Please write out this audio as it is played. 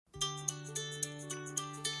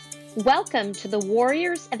Welcome to the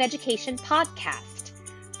Warriors of Education podcast,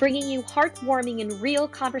 bringing you heartwarming and real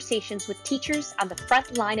conversations with teachers on the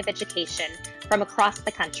front line of education from across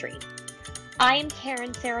the country. I am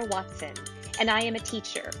Karen Sarah Watson, and I am a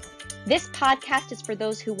teacher. This podcast is for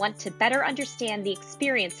those who want to better understand the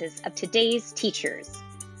experiences of today's teachers.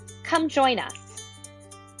 Come join us.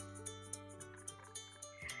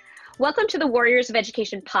 Welcome to the Warriors of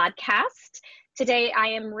Education podcast. Today, I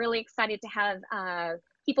am really excited to have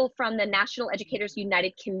people from the National Educators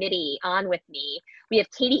United Committee on with me. We have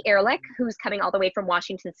Katie Ehrlich, who's coming all the way from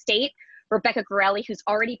Washington State, Rebecca Gorelli, who's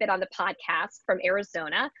already been on the podcast from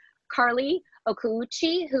Arizona, Carly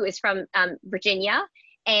Okauchi, who is from Virginia,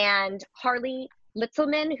 and Harley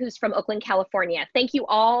Litzelman, who's from Oakland, California. Thank you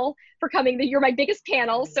all for coming. You're my biggest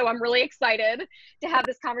panel, so I'm really excited to have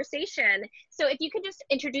this conversation. So if you could just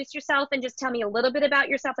introduce yourself and just tell me a little bit about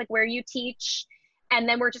yourself, like where you teach, and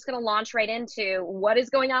then we're just going to launch right into what is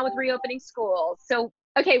going on with reopening schools. So,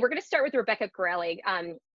 okay, we're going to start with Rebecca Gorelli,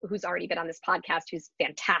 who's already been on this podcast, who's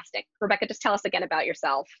fantastic. Rebecca, just tell us again about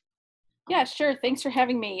yourself. Yeah, sure. Thanks for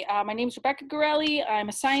having me. My name is Rebecca Gorelli. I'm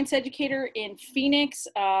a science educator in Phoenix,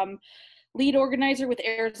 lead organizer with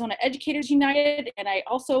Arizona Educators United, and I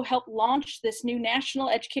also helped launch this new National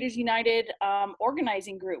Educators United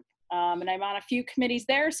organizing group. And I'm on a few committees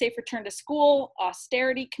there, Safe Return to School,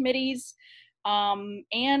 austerity committees,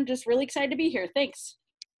 and just really excited to be here. Thanks.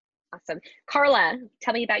 Awesome. Carla,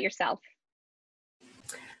 tell me about yourself.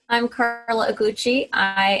 I'm Carla Okauchi.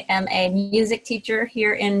 I am a music teacher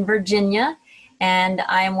here in Virginia, and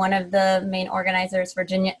I am one of the main organizers for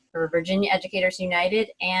Virginia Educators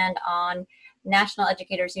United and on National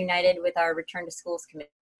Educators United with our Return to Schools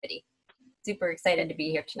Committee. Super excited to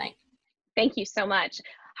be here tonight. Thank you so much.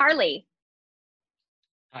 Harley.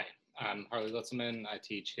 Hi, I'm Harley Litzelman. I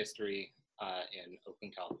teach history in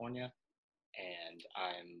Oakland, California, and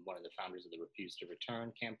I'm one of the founders of the Refuse to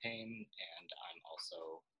Return campaign, and I'm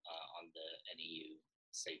also on the NEU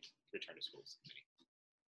Safe Return to Schools Committee.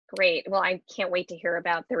 Great. Well, I can't wait to hear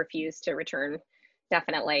about the Refuse to Return,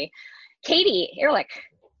 definitely. Katie Ehrlich.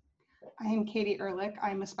 I am Katie Ehrlich.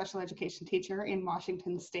 I'm a special education teacher in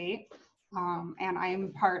Washington State, and I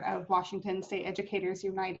am part of Washington State Educators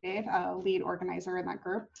United, a lead organizer in that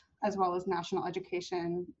group, as well as National Educators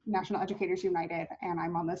United, and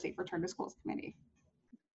I'm on the Safe Return to Schools Committee.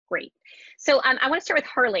 Great. So I want to start with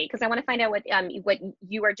Harley because I want to find out what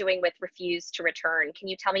you are doing with Refuse to Return. Can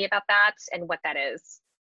you tell me about that and what that is?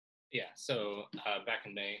 Yeah, so back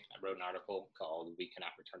in May, I wrote an article called "We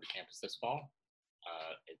Cannot Return to Campus This Fall."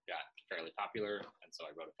 It got fairly popular, and so I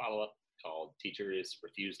wrote a follow-up called "Teachers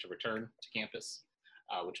Refuse to Return to Campus,"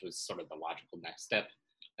 which was sort of the logical next step.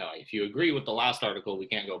 Now, if you agree with the last article, we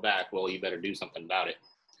can't go back, well, you better do something about it.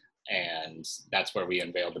 And that's where we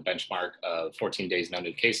unveiled the benchmark of 14 days, no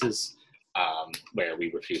new cases, where we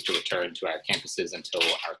refuse to return to our campuses until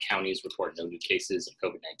our counties report no new cases of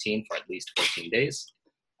COVID-19 for at least 14 days.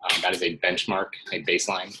 That is a benchmark, a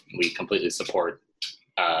baseline. We completely support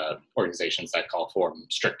organizations that call for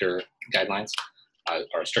stricter guidelines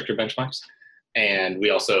or stricter benchmarks. And we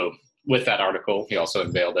also, with that article, we also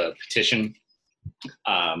unveiled a petition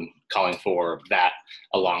calling for that,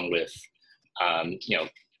 along with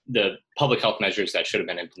the public health measures that should have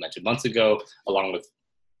been implemented months ago, along with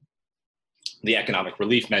the economic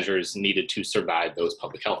relief measures needed to survive those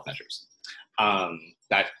public health measures.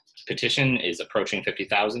 That petition is approaching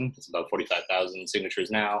 50,000. It's about 45,000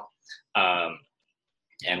 signatures now.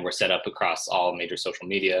 And we're set up across all major social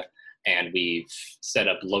media. And we've set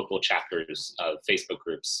up local chapters of Facebook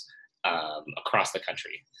groups across the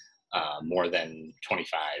country, more than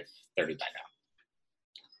 25, 30 by now.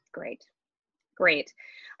 Great. Great.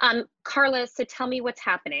 Carla, so tell me what's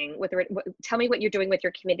happening tell me what you're doing with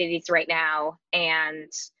your communities right now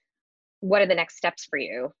and what are the next steps for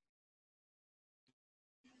you?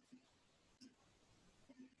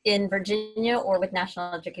 In Virginia or with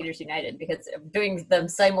National Educators United, because I'm doing them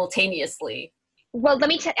simultaneously. Well,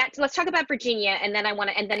 let's talk about Virginia, and then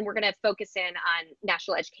we're going to focus in on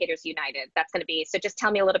National Educators United. That's going to be, so just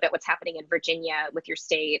tell me a little bit what's happening in Virginia with your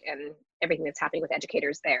state and everything that's happening with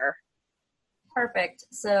educators there. Perfect.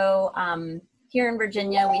 So here in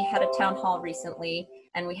Virginia, we had a town hall recently,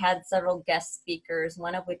 and we had several guest speakers,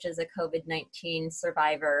 one of which is a COVID-19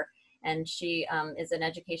 survivor. And she is an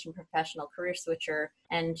education professional, career switcher,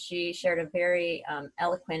 and she shared a very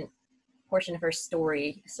eloquent portion of her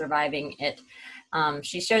story surviving it.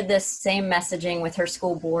 She shared this same messaging with her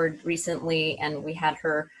school board recently, and we had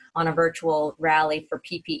her on a virtual rally for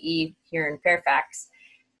PPE here in Fairfax.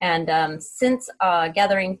 And since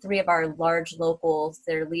gathering 3 of our large locals,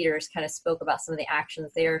 their leaders kind of spoke about some of the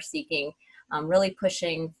actions they are seeking, really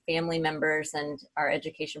pushing family members and our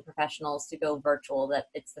education professionals to go virtual, that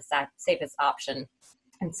it's the safest option.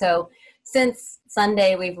 And so since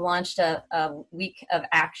Sunday, we've launched a week of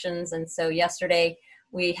actions. And so yesterday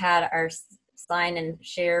we had our sign and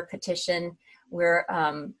share petition. We're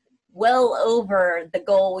well over the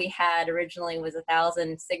goal we had originally was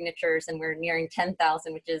 1,000 signatures, and we're nearing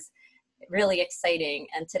 10,000, which is really exciting.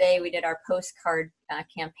 And today we did our postcard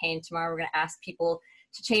campaign. Tomorrow we're going to ask people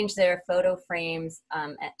to change their photo frames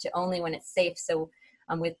to only when it's safe. So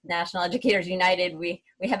with National Educators United, we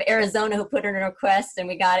have Arizona who put in a request and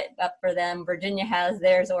we got it up for them. Virginia has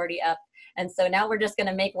theirs already up. And so now we're just going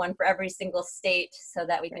to make one for every single state so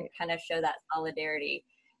that we can kind of show that solidarity.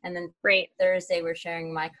 And then Thursday, we're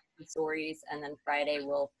sharing my stories. And then Friday,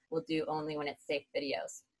 we'll do only when it's safe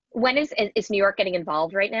videos. When is New York getting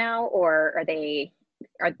involved right now, or are they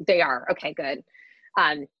are? Okay, good.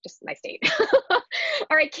 Just my state.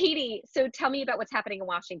 All right, Katie, so tell me about what's happening in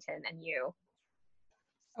Washington and you.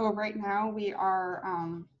 So right now we are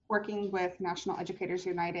working with National Educators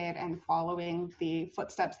United and following the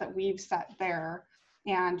footsteps that we've set there.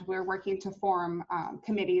 And we're working to form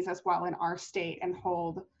committees as well in our state and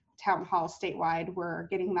hold town halls statewide. We're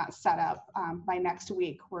getting that set up. By next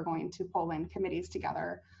week, we're going to pull in committees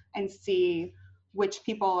together and see which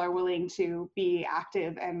people are willing to be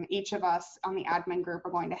active. And each of us on the admin group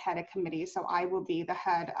are going to head a committee. So I will be the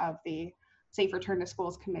head of the Safe Return to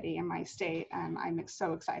Schools Committee in my state. And I'm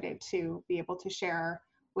so excited to be able to share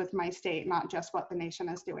with my state, not just what the nation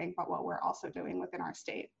is doing, but what we're also doing within our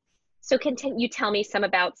state. So can you tell me some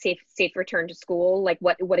about safe return to school? Like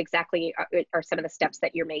what exactly are some of the steps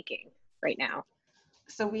that you're making right now?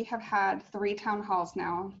 So we have had 3 town halls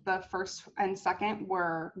now. The first and second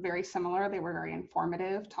were very similar. They were very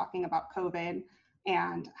informative, talking about COVID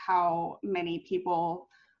and how many people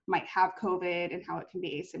might have COVID and how it can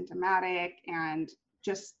be asymptomatic, and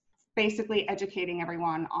just basically educating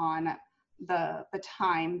everyone on the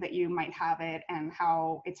time that you might have it and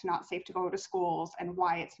how it's not safe to go to schools and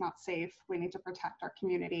why it's not safe. We need to protect our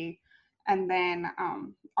community. And then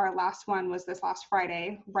our last one was this last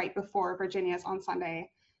Friday, right before Virginia's on Sunday.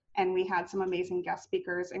 And we had some amazing guest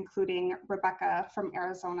speakers, including Rebecca from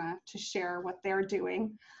Arizona, to share what they're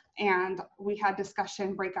doing. And we had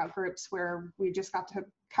discussion breakout groups where we just got to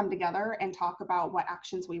come together and talk about what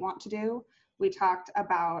actions we want to do. We talked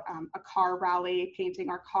about a car rally, painting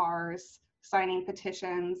our cars, signing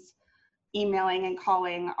petitions, emailing and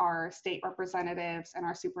calling our state representatives and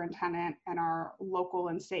our superintendent and our local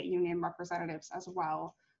and state union representatives as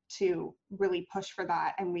well to really push for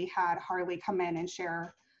that. And we had Harley come in and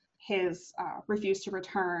share his refuse to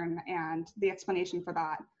return and the explanation for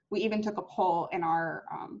that. We even took a poll in our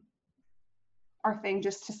thing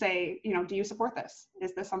just to say, you know, do you support this?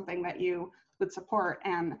 Is this something that you would support?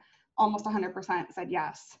 And almost 100% said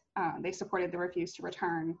yes. They supported the refuse to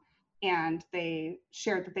return. And they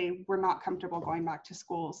shared that they were not comfortable going back to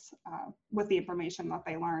schools with the information that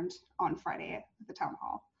they learned on Friday at the town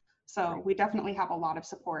hall. So we definitely have a lot of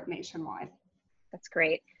support nationwide. That's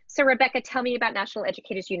great. So Rebecca, tell me about National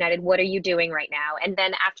Educators United. What are you doing right now? And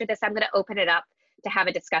then after this, I'm going to open it up to have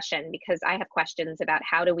a discussion because I have questions about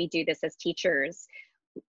how do we do this as teachers.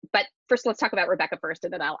 But first, let's talk about Rebecca first,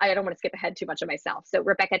 and then I don't want to skip ahead too much of myself. So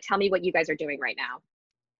Rebecca, tell me what you guys are doing right now.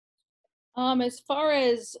 As far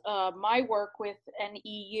as my work with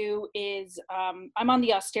NEU is, I'm on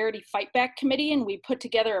the Austerity Fight Back Committee, and we put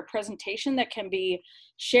together a presentation that can be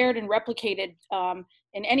shared and replicated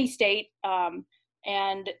in any state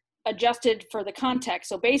and adjusted for the context.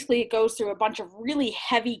 So basically, it goes through a bunch of really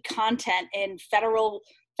heavy content in federal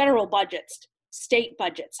budgets, state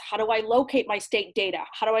budgets. How do I locate my state data?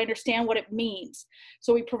 How do I understand what it means?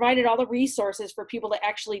 So we provided all the resources for people to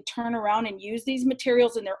actually turn around and use these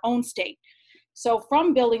materials in their own state. So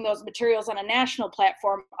from building those materials on a national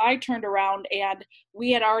platform, I turned around and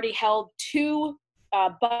we had already held 2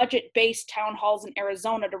 budget-based town halls in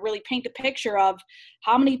Arizona to really paint a picture of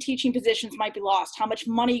how many teaching positions might be lost, how much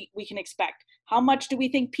money we can expect, how much do we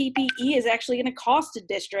think PPE is actually going to cost a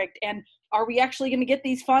district, and are we actually going to get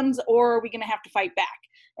these funds, or are we going to have to fight back?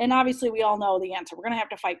 And obviously we all know the answer. We're going to have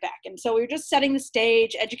to fight back. And so we were just setting the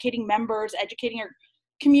stage, educating members, educating our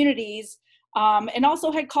communities, and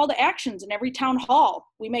also had call to actions in every town hall.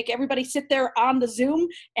 We make everybody sit there on the Zoom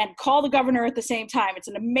and call the governor at the same time. It's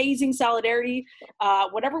an amazing solidarity.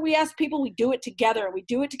 Whatever we ask people, we do it together. We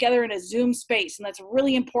do it together in a Zoom space. And that's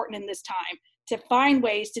really important in this time, to find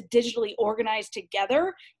ways to digitally organize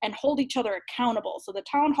together and hold each other accountable. So the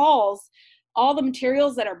town halls all the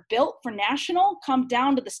materials that are built for national come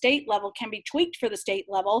down to the state level, can be tweaked for the state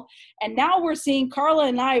level. And now we're seeing, Carla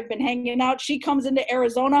and I have been hanging out. She comes into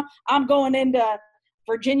Arizona. I'm going into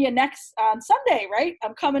Virginia next on Sunday, right?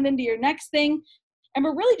 I'm coming into your next thing. And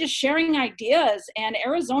we're really just sharing ideas. And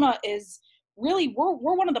Arizona is really,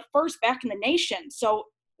 we're one of the first back in the nation. So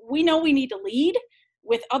we know we need to lead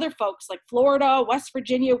with other folks like Florida, West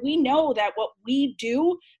Virginia. We know that what we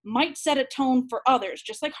do might set a tone for others,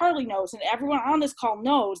 just like Harley knows, and everyone on this call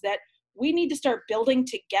knows that we need to start building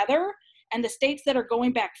together, and the states that are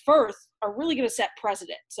going back first are really going to set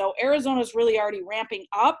precedent. So Arizona is really already ramping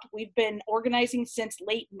up. We've been organizing since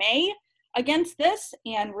late May against this,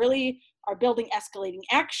 and really are building escalating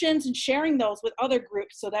actions and sharing those with other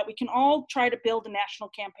groups so that we can all try to build a national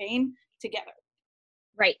campaign together.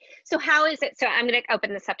 Right. So how is it, so I'm going to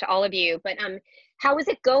open this up to all of you, but how is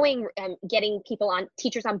it going getting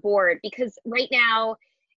teachers on board? Because right now,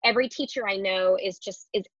 every teacher I know is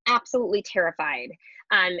absolutely terrified.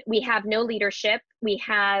 We have no leadership. We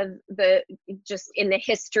have just in the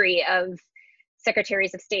history of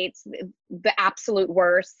secretaries of states, the absolute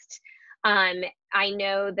worst. I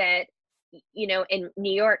know that, you know, in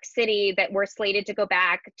New York City that we're slated to go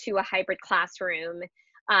back to a hybrid classroom.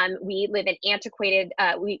 We live in antiquated,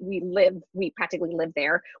 we practically live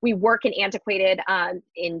there. We work in antiquated,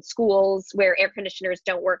 in schools where air conditioners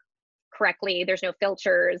don't work correctly. There's no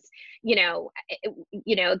filters,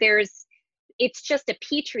 it's just a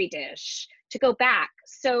petri dish to go back.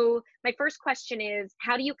 So my first question is,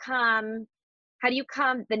 how do you calm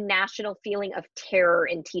the national feeling of terror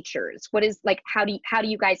in teachers? What is, like, how do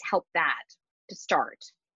you guys help that to start?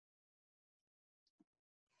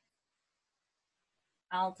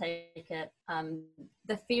 I'll take it.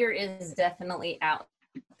 The fear is definitely out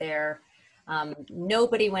there.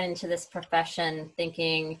 Nobody went into this profession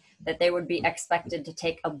thinking that they would be expected to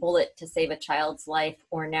take a bullet to save a child's life,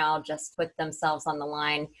 or now just put themselves on the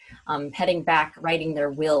line, heading back, writing their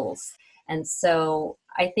wills. And so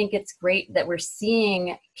I think it's great that we're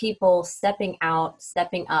seeing people stepping out,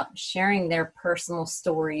 stepping up, sharing their personal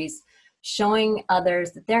stories, showing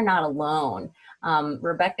others that they're not alone.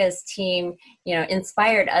 Rebecca's team,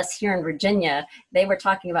 inspired us here in Virginia. They were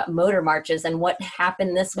talking about motor marches, and what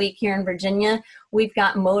happened this week here in Virginia. We've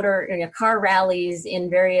got car rallies in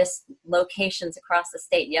various locations across the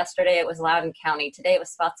state. Yesterday it was Loudoun County. Today it was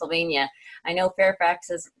Spotsylvania. I know Fairfax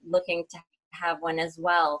is looking to have one as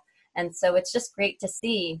well. And so it's just great to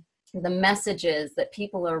see the messages that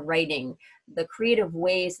people are writing, the creative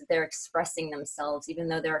ways that they're expressing themselves, even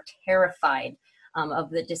though they're terrified of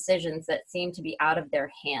the decisions that seem to be out of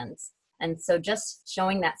their hands. And so just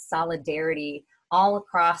showing that solidarity all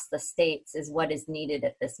across the states is what is needed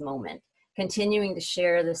at this moment. Continuing to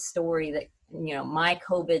share the story that, my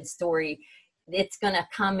COVID story, it's going to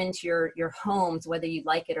come into your homes, whether you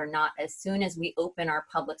like it or not. As soon as we open our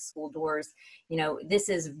public school doors, this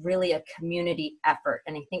is really a community effort.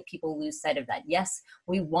 And I think people lose sight of that. Yes,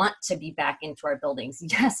 we want to be back into our buildings.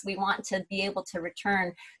 Yes, we want to be able to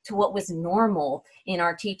return to what was normal in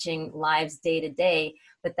our teaching lives day to day,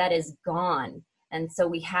 but that is gone. And so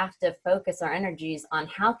we have to focus our energies on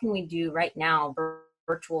how can we do right now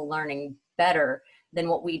virtual learning better than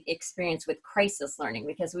what we experienced with crisis learning,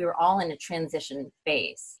 because we were all in a transition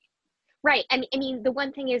phase. Right. I mean, the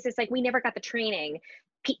one thing is like, we never got the training.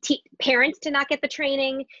 Parents did not get the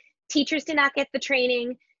training. Teachers did not get the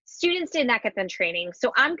training. Students did not get the training.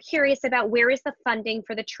 So I'm curious about, where is the funding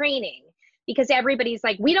for the training? Because everybody's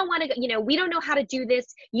like, we don't want to, we don't know how to do this.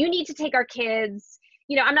 You need to take our kids.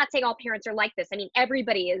 I'm not saying all parents are like this. I mean,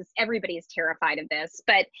 everybody is terrified of this,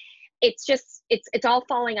 but it's just, it's all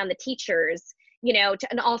falling on the teachers.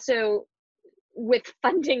 And also with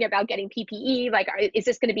funding about getting PPE, like, is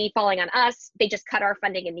this going to be falling on us? They just cut our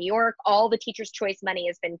funding in New York. All the Teachers' Choice money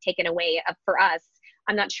has been taken away for us.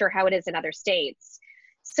 I'm not sure how it is in other states.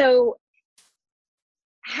 So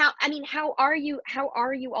how are you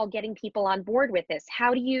all getting people on board with this?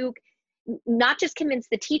 How do you not just convince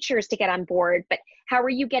the teachers to get on board, but how are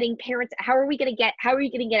you getting parents? How are you going to get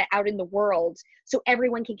it out in the world so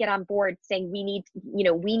everyone can get on board saying, we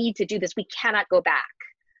need to do this. We cannot go back.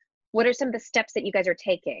 What are some of the steps that you guys are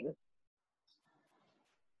taking?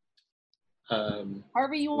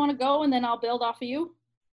 Harvey, you want to go, and then I'll build off of you?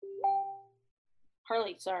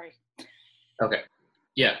 Harley, sorry. Okay.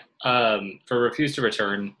 Yeah. For Refuse to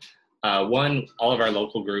Return, all of our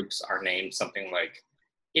local groups are named something like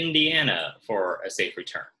Indiana for a safe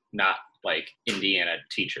return, not like Indiana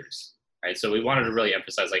teachers, right? So we wanted to really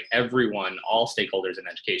emphasize, like, everyone, all stakeholders in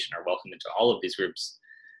education are welcome into all of these groups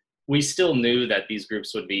we still knew that these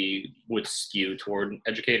groups would skew toward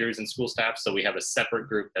educators and school staff. So we have a separate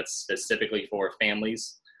group that's specifically for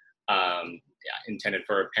families, intended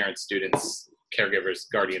for parents, students, caregivers,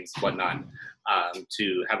 guardians, whatnot,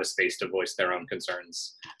 to have a space to voice their own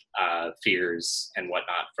concerns, fears, and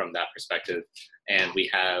whatnot from that perspective. And we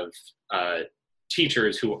have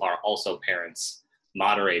teachers who are also parents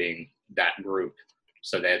moderating that group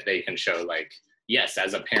so that they can show, like, yes,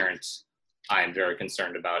 as a parent, I'm very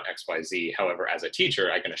concerned about XYZ. However, as a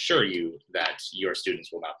teacher, I can assure you that your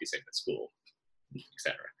students will not be safe at school,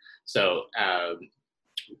 etc. So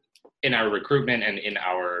in our recruitment and in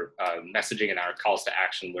our messaging and our calls to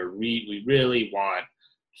action, we really want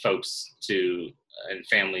folks and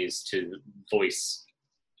families to voice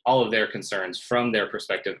all of their concerns from their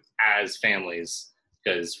perspective as families,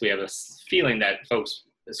 because we have a feeling that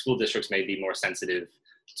the school districts may be more sensitive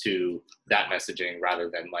to that messaging rather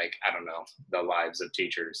than, like, I don't know, the lives of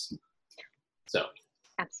teachers. So.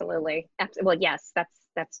 Absolutely. Well, yes,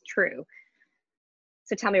 that's true.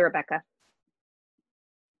 So tell me, Rebecca.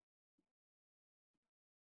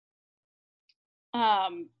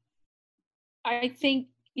 I think,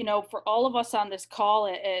 for all of us on this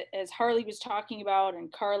call, as Harley was talking about, and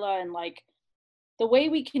Carla, and like, the way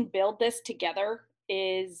we can build this together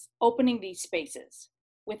is opening these spaces.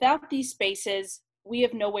 Without these spaces, we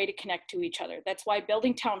have no way to connect to each other. That's why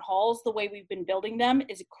building town halls the way we've been building them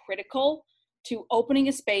is critical to opening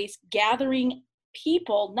a space, gathering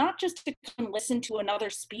people, not just to come and listen to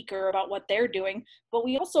another speaker about what they're doing, but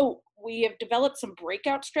we have developed some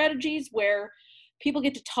breakout strategies where people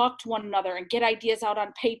get to talk to one another and get ideas out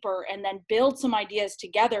on paper and then build some ideas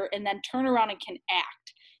together and then turn around and can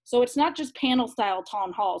act. So it's not just panel style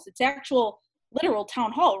town halls, it's actual literal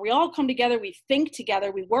town hall. We all come together, we think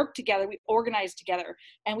together, we work together, we organize together,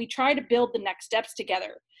 and we try to build the next steps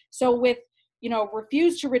together. So with,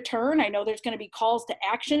 refuse to return, I know there's going to be calls to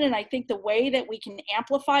action, and I think the way that we can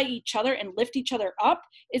amplify each other and lift each other up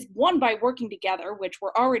is, one, by working together, which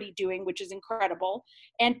we're already doing, which is incredible,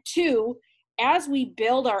 and two, as we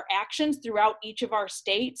build our actions throughout each of our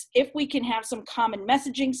states, if we can have some common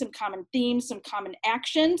messaging, some common themes, some common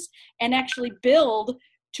actions, and actually build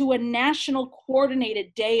to a national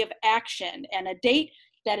coordinated day of action. And a date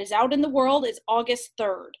that is out in the world is August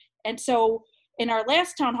 3rd. And so in our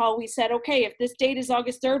last town hall, we said, okay, if this date is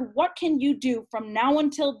August 3rd, what can you do from now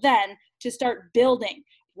until then to start building?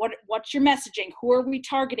 What's your messaging? Who are we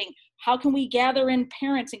targeting? How can we gather in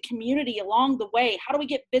parents and community along the way? How do we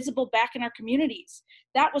get visible back in our communities?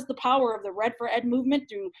 That was the power of the Red for Ed movement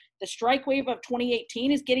through the strike wave of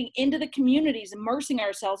 2018, is getting into the communities, immersing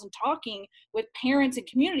ourselves and talking with parents and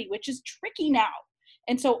community, which is tricky now.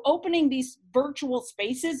 And so opening these virtual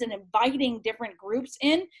spaces and inviting different groups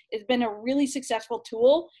in has been a really successful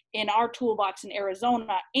tool in our toolbox in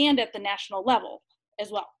Arizona and at the national level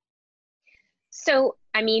as well. So,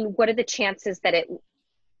 I mean, what are the chances that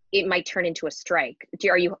it might turn into a strike?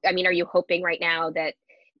 Are you hoping right now that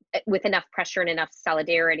with enough pressure and enough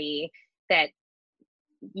solidarity that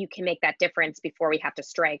you can make that difference before we have to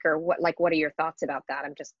strike? Or what are your thoughts about that?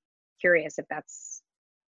 I'm just curious if that's.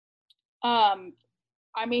 I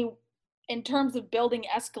mean, in terms of building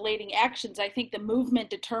escalating actions, I think the movement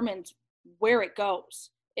determines where it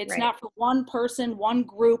goes. It's right. Not for one person, one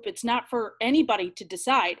group. It's not for anybody to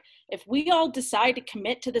decide. If we all decide to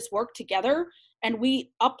commit to this work together and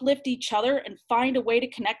we uplift each other and find a way to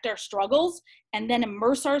connect our struggles and then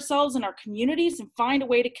immerse ourselves in our communities and find a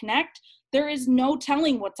way to connect, there is no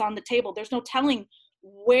telling what's on the table. There's no telling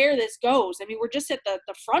where this goes. I mean, we're just at the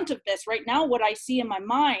front of this right now. What I see in my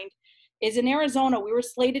mind is in Arizona, we were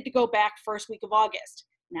slated to go back first week of August.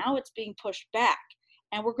 Now it's being pushed back.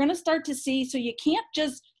 And we're going to start to see, so you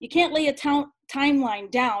can't lay a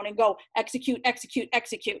timeline down and go execute.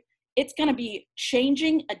 It's going to be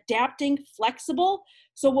changing, adapting, flexible.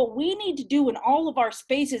 So what we need to do in all of our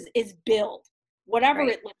spaces is build, whatever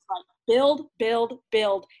it looks like.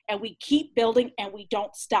 Build, and we keep building and we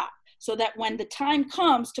don't stop. So that when the time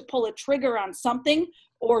comes to pull a trigger on something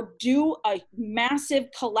or do a massive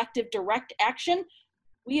collective direct action,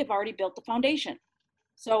 we have already built the foundation.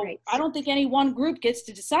 So I don't think any one group gets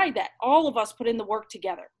to decide that. All of us put in the work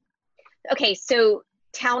together. Okay, so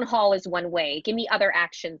town hall is one way. Give me other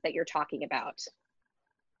actions that you're talking about.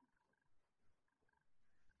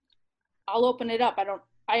 I'll open it up.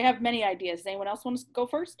 I have many ideas. Does anyone else want to go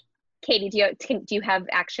first? Katie, do you have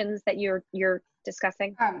actions that you're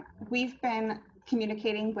discussing? We've been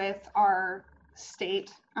communicating with our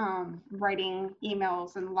state, writing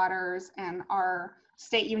emails and letters, and our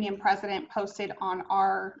state union president posted on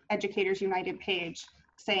our Educators United page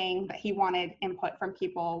saying that he wanted input from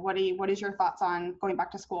people. What is your thoughts on going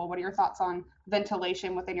back to school? What are your thoughts on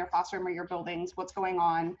ventilation within your classroom or your buildings? What's going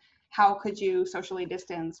on? How could you socially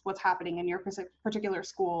distance? What's happening in your particular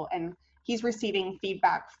school? And he's receiving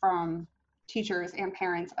feedback from teachers and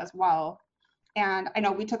parents as well. And I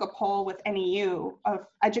know we took a poll with NEU of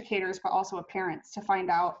educators, but also of parents to find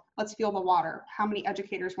out, let's feel the water. How many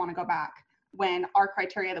educators want to go back when our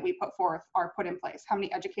criteria that we put forth are put in place? How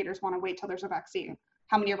many educators want to wait till there's a vaccine?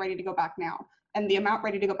 How many are ready to go back now? And the amount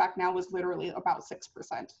ready to go back now was literally about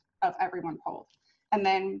 6% of everyone polled. And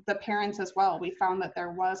then the parents as well, we found that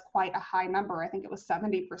there was quite a high number. I think it was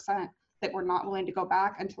 70% that were not willing to go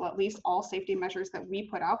back until at least all safety measures that we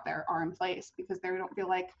put out there are in place, because they don't feel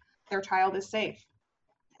like their child is safe.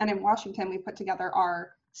 And in Washington, we put together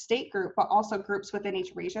our state group, but also groups within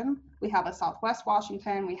each region. We have a Southwest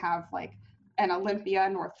Washington, we have like an Olympia,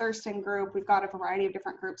 North Thurston group. We've got a variety of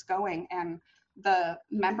different groups going, and the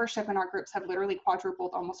membership in our groups have literally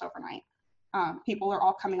quadrupled almost overnight. People are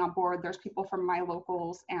all coming on board. There's people from my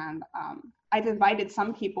locals, and I've invited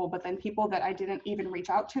some people, but then people that I didn't even reach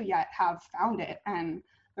out to yet have found it, and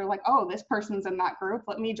they're like, oh, this person's in that group,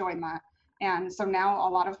 let me join that. And so now a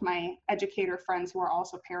lot of my educator friends who are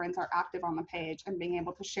also parents are active on the page and being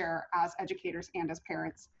able to share as educators and as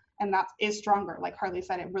parents. And that is stronger. Like Harley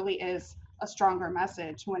said, it really is a stronger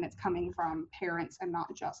message when it's coming from parents and not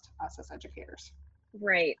just us as educators.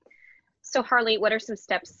 Right. So Harley, what are some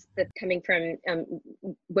steps that coming from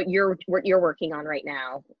what you're working on right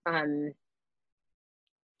now?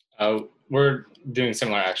 We're doing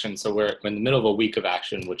similar action. So we're in the middle of a week of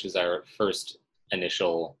action, which is our first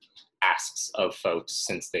initial asks of folks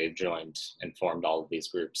since they've joined and formed all of these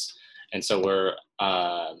groups. And so we're,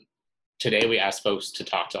 today we asked folks to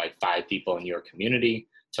talk to like 5 people in your community.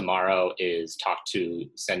 Tomorrow is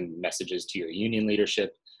send messages to your union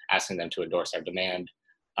leadership, asking them to endorse our demand.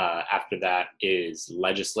 After that is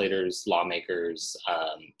legislators, lawmakers,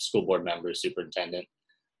 school board members, superintendent.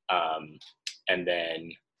 And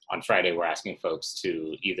then on Friday, we're asking folks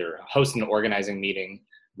to either host an organizing meeting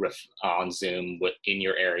on Zoom in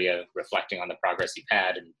your area, reflecting on the progress you've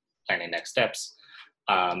had and planning next steps.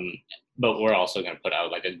 But we're also going to put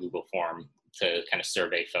out like a Google form to kind of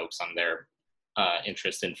survey folks on their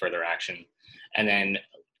interest in further action. And then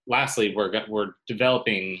lastly, we're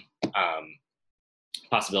developing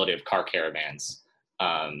possibility of car caravans.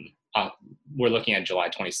 We're looking at July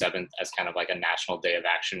 27th as kind of like a national day of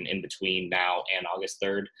action in between now and August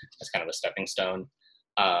 3rd as kind of a stepping stone.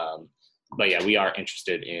 But yeah, we are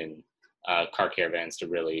interested in car caravans to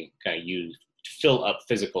really kind of fill up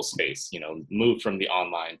physical space, move from the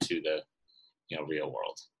online to the, real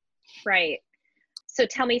world. Right. So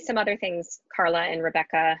tell me some other things, Carla and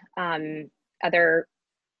Rebecca, other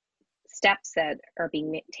steps that are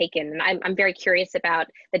being taken. And I'm very curious about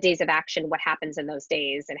the days of action, what happens in those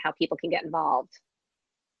days and how people can get involved.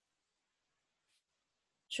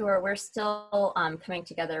 Sure, we're still coming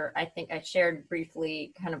together. I think I shared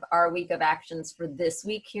briefly kind of our week of actions for this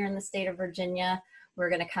week here in the state of Virginia. We're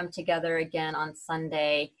going to come together again on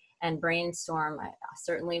Sunday and brainstorm.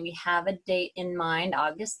 Certainly we have a date in mind.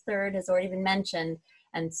 August 3rd has already been mentioned.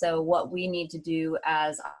 And so what we need to do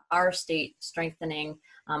as our state strengthening,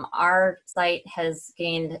 our site has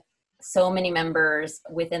gained so many members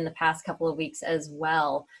within the past couple of weeks as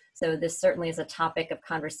well. So this certainly is a topic of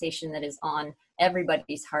conversation that is on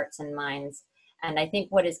everybody's hearts and minds. And I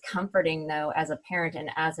think what is comforting though, as a parent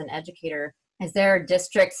and as an educator, is there are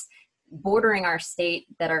districts bordering our state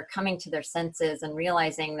that are coming to their senses and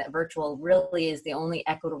realizing that virtual really is the only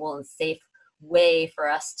equitable and safe way for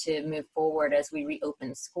us to move forward as we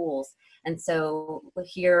reopen schools. And so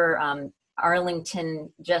here,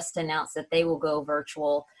 Arlington just announced that they will go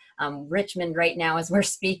virtual. Richmond right now, as we're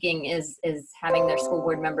speaking, is having their school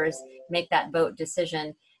board members make that vote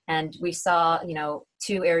decision. And we saw,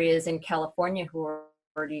 2 areas in California who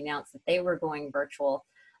already announced that they were going virtual.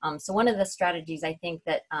 So one of the strategies I think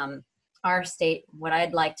that our state, what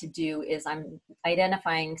I'd like to do is I'm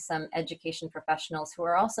identifying some education professionals who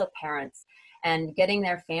are also parents and getting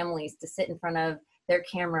their families to sit in front of their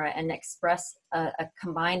camera and express a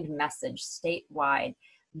combined message statewide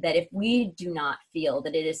that if we do not feel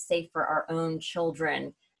that it is safe for our own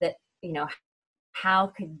children, that, how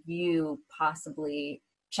could you possibly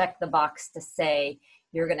check the box to say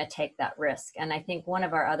you're going to take that risk? And I think one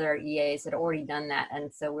of our other EAs had already done that.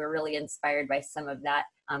 And so we're really inspired by some of that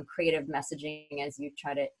creative messaging as you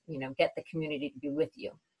try to, get the community to be with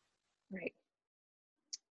you. Right.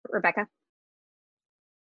 Rebecca?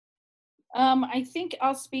 I think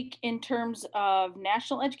I'll speak in terms of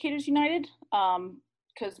National Educators United,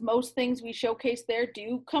 because most things we showcase there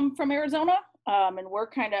do come from Arizona. and we're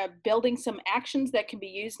kind of building some actions that can be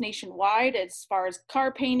used nationwide as far as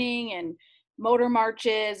car painting and motor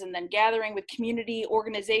marches, and then gathering with community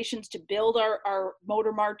organizations to build our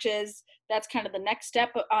motor marches. That's kind of the next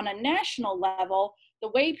step. But on a national level, the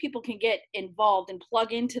way people can get involved and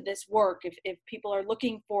plug into this work, if people are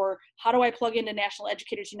looking for, how do I plug into National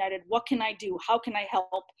Educators United? What can I do? How can I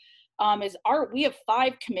help? We have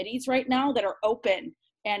 5 committees right now that are open,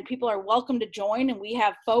 and people are welcome to join. And we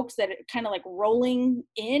have folks that are kind of like rolling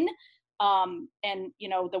in, and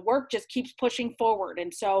the work just keeps pushing forward.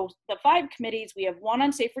 And so the 5 committees, we have 1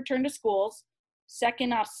 on safe return to schools,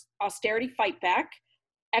 2nd, austerity fight back,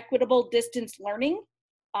 equitable distance learning,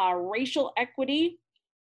 racial equity,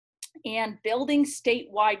 and building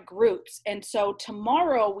statewide groups. And so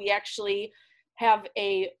tomorrow we actually have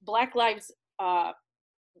a Black Lives,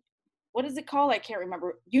 what is it called? I can't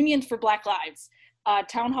remember. Unions for Black Lives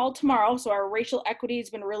town hall tomorrow. So our racial equity has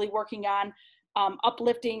been really working on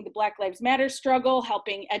uplifting the Black Lives Matter struggle,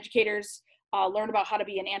 helping educators learn about how to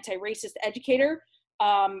be an anti-racist educator.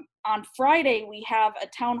 On Friday, we have a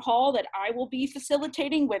town hall that I will be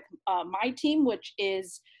facilitating with my team, which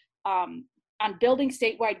is on building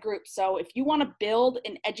statewide groups. So if you want to build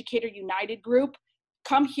an Educator United group,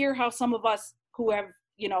 come hear how some of us who have,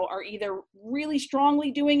 are either really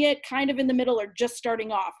strongly doing it, kind of in the middle, or just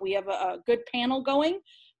starting off. We have a good panel going.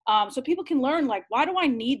 So people can learn, like, why do I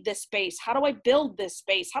need this space? How do I build this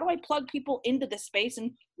space? How do I plug people into this space?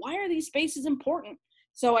 And why are these spaces important?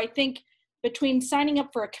 So I think between signing up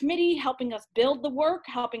for a committee, helping us build the work,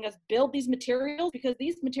 helping us build these materials, because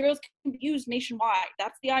these materials can be used nationwide.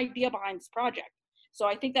 That's the idea behind this project. So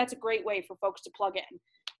I think that's a great way for folks to plug in.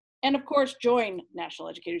 And of course, join National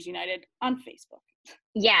Educators United on Facebook.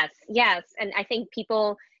 Yes. And I think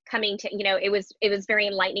people coming to, it was very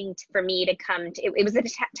enlightening for me to come to, it was a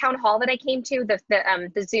town hall that I came to,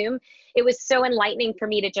 the Zoom. It was so enlightening for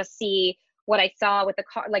me to just see what I saw with the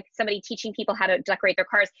car, like somebody teaching people how to decorate their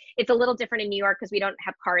cars. It's a little different in New York because we don't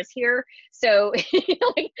have cars here. So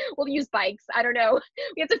like, we'll use bikes. I don't know.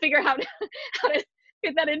 We have to figure out how to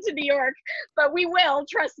fit that into New York, but we will,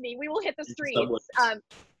 trust me, we will hit the streets.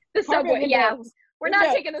 The subway, yeah. We're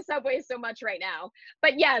not taking the subway so much right now,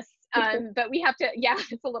 but yes, but we have to,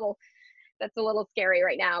 that's a little scary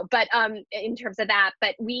right now, but in terms of that,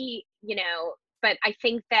 but but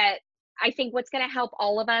I think what's going to help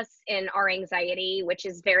all of us in our anxiety, which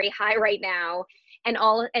is very high right now, and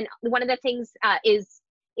one of the things is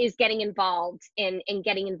getting involved in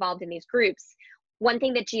these groups. One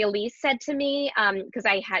thing that Gialise said to me, because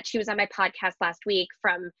she was on my podcast last week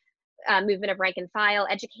from Movement of Rank and File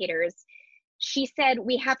Educators. She said,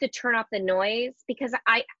 we have to turn off the noise, because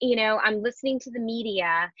I'm listening to the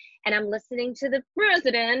media, and I'm listening to the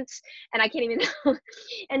president, and I can't even know,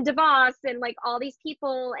 and DeVos, and like all these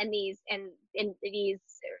people, and these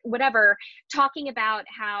whatever, talking about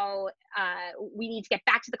how we need to get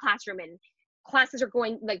back to the classroom, and classes are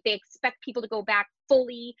going, like, they expect people to go back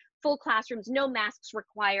full classrooms, no masks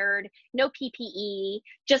required, no PPE,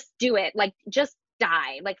 just do it, like, just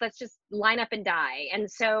die, like, let's just line up and die. And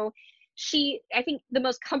so I think the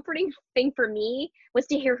most comforting thing for me was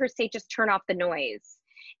to hear her say, just turn off the noise,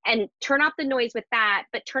 and turn off the noise with that,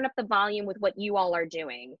 but turn up the volume with what you all are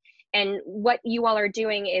doing. And what you all are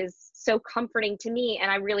doing is so comforting to me.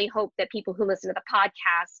 And I really hope that people who listen to the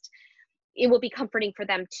podcast, it will be comforting for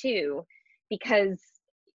them too, because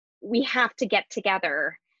we have to get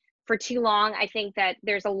together. For too long, I think that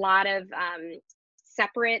there's a lot of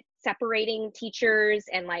separating teachers,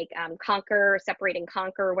 and like separate and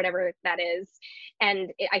conquer, whatever that is.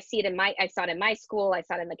 And I saw it in my school, I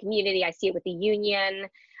saw it in the community, I see it with the union,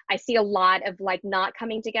 I see a lot of like not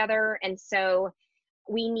coming together. And so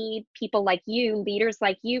we need people like you, leaders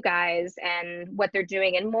like you guys, and what they're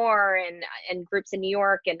doing, and more, and groups in New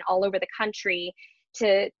York and all over the country,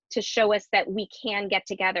 to show us that we can get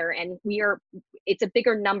together, and it's a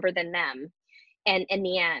bigger number than them, and in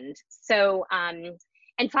the end. So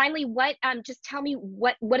and finally, just tell me,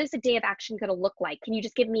 what is a day of action going to look like? Can you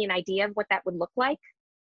just give me an idea of what that would look like?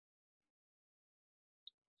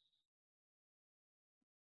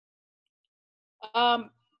 Well,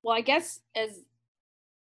 I guess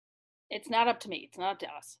it's not up to me. It's not up to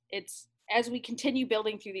us. It's as we continue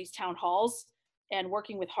building through these town halls and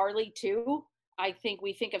working with Harley too, I think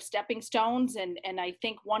we think of stepping stones. And I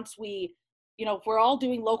think once we, if we're all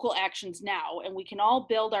doing local actions now, and we can all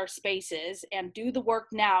build our spaces and do the work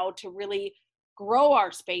now to really grow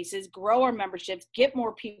our spaces, grow our memberships, get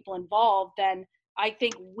more people involved, then I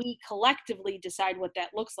think we collectively decide what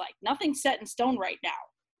that looks like. Nothing's set in stone right now.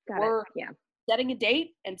 We're setting a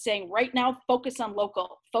date and saying, right now, focus on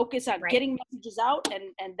local, focus on getting messages out,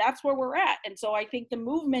 and that's where we're at. And so I think the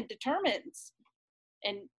movement determines,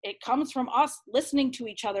 and it comes from us listening to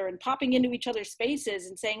each other and popping into each other's spaces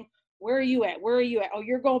and saying, where are you at? Where are you at? Oh,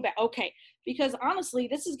 you're going back. Okay. Because honestly,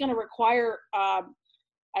 this is going to require,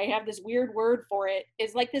 I have this weird word for it,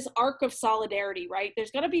 is like this arc of solidarity, right? There's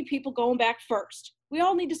going to be people going back first. We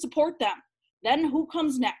all need to support them. Then who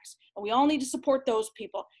comes next? And we all need to support those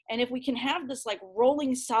people. And if we can have this like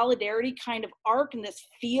rolling solidarity kind of arc and this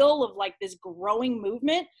feel of like this growing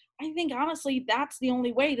movement, I think honestly, that's the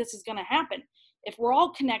only way this is going to happen. If we're all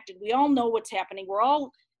connected, we all know what's happening, we're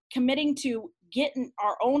all committing to get in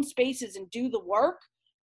our own spaces and do the work,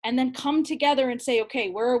 and then come together and say, okay,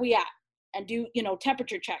 where are we at? And do,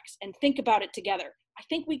 temperature checks and think about it together. I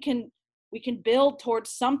think we can build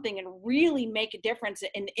towards something and really make a difference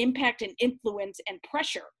in impact and influence and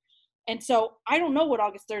pressure. And so I don't know what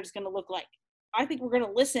August 3rd is going to look like. I think we're going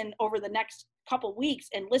to listen over the next couple weeks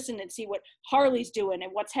and listen and see what Harley's doing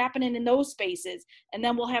and what's happening in those spaces. And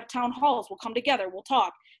then we'll have town halls. We'll come together. We'll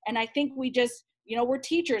talk. And I think we just, we're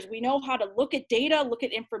teachers. We know how to look at data, look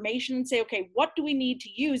at information and say, okay, what do we need to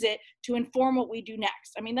use it to inform what we do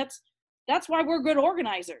next? I mean, that's why we're good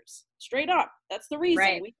organizers, straight up. That's the reason.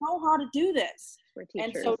 Right. We know how to do this. We're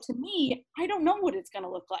teachers. And so to me, I don't know what it's going to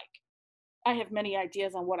look like. I have many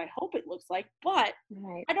ideas on what I hope it looks like, but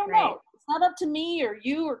I don't know. It's not up to me or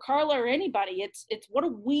you or Carla or anybody. It's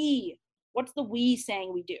what's the we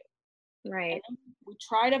saying we do? Right. And we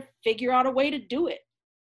try to figure out a way to do it.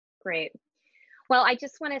 Great. Well, I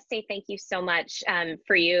just want to say thank you so much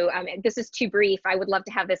for you. This is too brief. I would love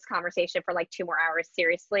to have this conversation for like 2 more hours,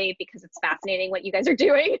 seriously, because it's fascinating what you guys are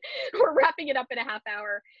doing. We're wrapping it up in a half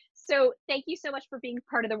hour. So thank you so much for being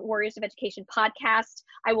part of the Warriors of Education podcast.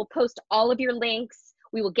 I will post all of your links.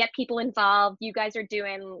 We will get people involved. You guys are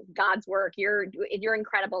doing God's work. You're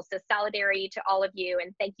incredible. So solidarity to all of you.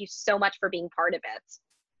 And thank you so much for being part of it.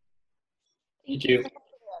 Thank you.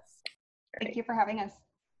 Thank you for having us.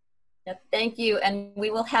 Yep, thank you. And we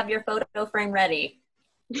will have your photo frame ready.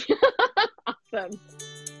 Awesome.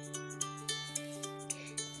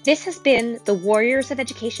 This has been the Warriors of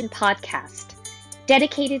Education podcast,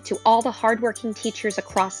 dedicated to all the hardworking teachers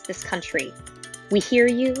across this country. We hear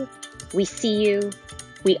you, we see you,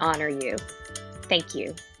 we honor you. Thank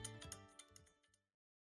you.